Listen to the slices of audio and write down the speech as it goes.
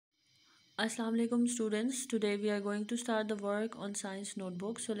Assalamu alaikum students. Today we are going to start the work on science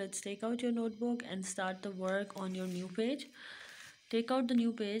notebook. So let's take out your notebook and start the work on your new page. Take out the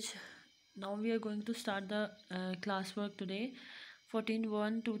new page. Now we are going to start the classwork today.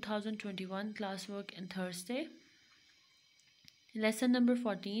 14/1/2021 classwork in Thursday. Lesson number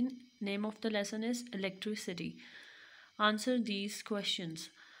 14. Name of the lesson is electricity. Answer these questions.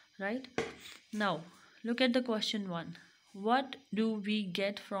 Right? Now look at the question 1. What do we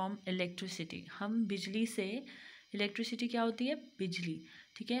get from electricity? हम बिजली से electricity क्या होती है? बिजली.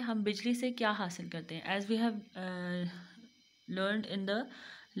 ठीक है, हम बिजली से क्या हासिल करते हैं? As we have learned in the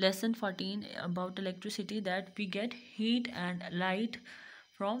lesson 14 about electricity that we get heat and light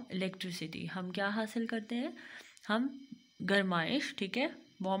from electricity. हम क्या हासिल करते हैं? हम गर्माइश, ठीक है,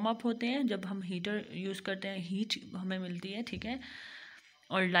 वार्म अप होते हैं जब हम हीटर यूज़ करते हैं, हीट हमें मिलती है, ठीक है,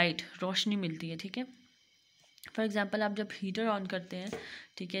 और लाइट रोशनी मिलती है, ठीक है. फॉर एग्ज़ाम्पल आप जब हीटर ऑन करते हैं,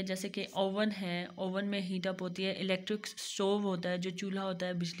 ठीक है, जैसे कि ओवन है, ओवन में हीट अप होती है, इलेक्ट्रिक स्टोव होता है जो चूल्हा होता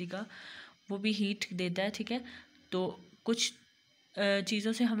है बिजली का, वो भी हीट देता है, ठीक है. तो कुछ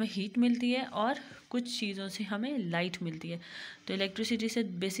चीज़ों से हमें हीट मिलती है और कुछ चीज़ों से हमें लाइट मिलती है. तो इलेक्ट्रिसिटी से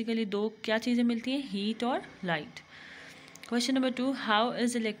बेसिकली दो क्या चीज़ें मिलती हैं, हीट और light. Question number 2. How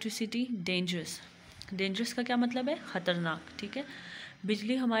is electricity dangerous? Dangerous का क्या मतलब है? ख़तरनाक, ठीक है.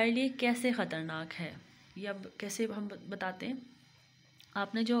 बिजली हमारे लिए कैसे ख़तरनाक है, या कैसे हम बताते हैं.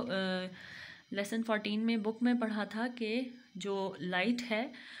 आपने जो लेसन 14 में बुक में पढ़ा था कि जो लाइट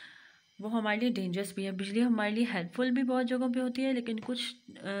है वो हमारे लिए डेंजरस भी है. बिजली हमारे लिए हेल्पफुल भी बहुत जगहों पे होती है, लेकिन कुछ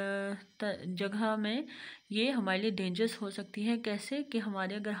जगह में ये हमारे लिए डेंजरस हो सकती है. कैसे कि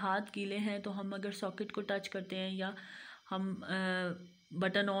हमारे अगर हाथ गीले हैं तो हम अगर सॉकेट को टच करते हैं, या हम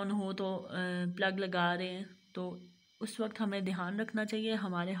बटन ऑन हो तो प्लग लगा रहे हैं, तो उस वक्त हमें ध्यान रखना चाहिए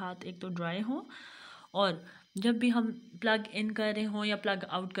हमारे हाथ एक तो ड्राई हों, और जब भी हम प्लग इन कर रहे हों या प्लग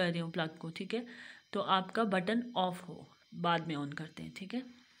आउट कर रहे हों प्लग को, ठीक है, तो आपका बटन ऑफ हो, बाद में ऑन करते हैं, ठीक है.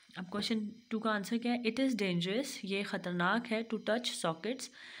 अब क्वेश्चन 2 का आंसर क्या है? इट इज़ डेंजरस, ये ख़तरनाक है, to touch sockets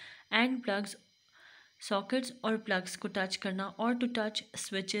and plugs, sockets और प्लग्स को टच करना, और to touch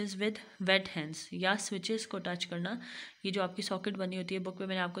switches with weight hands, या स्विचेस को टच करना. ये जो आपकी सॉकेट बनी होती है, बुक में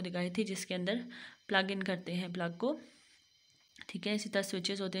मैंने आपको दिखाई थी, जिसके अंदर प्लग इन करते हैं प्लग को, ठीक है. इसी तरह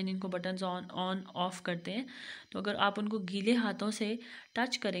स्विचेस होते हैं जिनको बटन्स ऑन ऑफ करते हैं. तो अगर आप उनको गीले हाथों से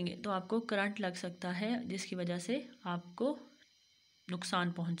टच करेंगे तो आपको करंट लग सकता है, जिसकी वजह से आपको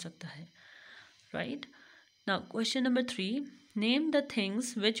नुकसान पहुंच सकता है. Right. Now question number 3. Name the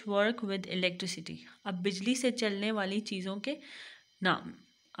things which work with electricity. अब बिजली से चलने वाली चीज़ों के नाम.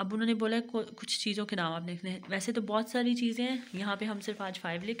 अब उन्होंने बोला है कुछ चीज़ों के नाम आप लिखने हैं. वैसे तो बहुत सारी चीज़ें हैं, यहाँ पे हम सिर्फ आज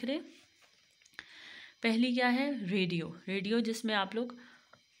 5 लिख रहे हैं. पहली क्या है? रेडियो. रेडियो जिसमें आप लोग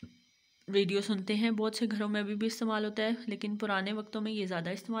रेडियो सुनते हैं, बहुत से घरों में अभी भी इस्तेमाल होता है, लेकिन पुराने वक्तों में ये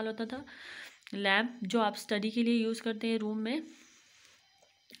ज़्यादा इस्तेमाल होता था. लैम्प जो आप स्टडी के लिए यूज़ करते हैं रूम में.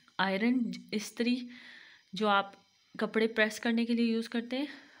 आयरन इस्त्री जो आप कपड़े प्रेस करने के लिए यूज़ करते हैं.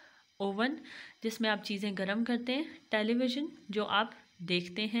 ओवन जिसमें आप चीज़ें गर्म करते हैं. टेलीविज़न जो आप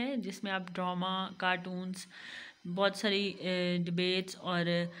देखते हैं, जिसमें आप ड्रामा, कार्टून्स, बहुत सारी डिबेट्स और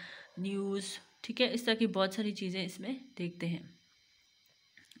न्यूज़, ठीक है, इस तरह की बहुत सारी चीज़ें इसमें देखते हैं.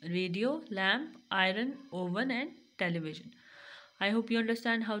 Radio, lamp, iron, oven and television. I hope you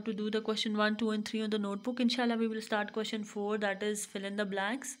understand how to do the question 1, 2 and 3 on the notebook. Inshallah, we will start question 4, that is fill in the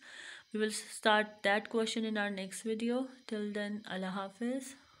blanks. We will start that question in our next video. Till then, Allah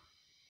Hafiz.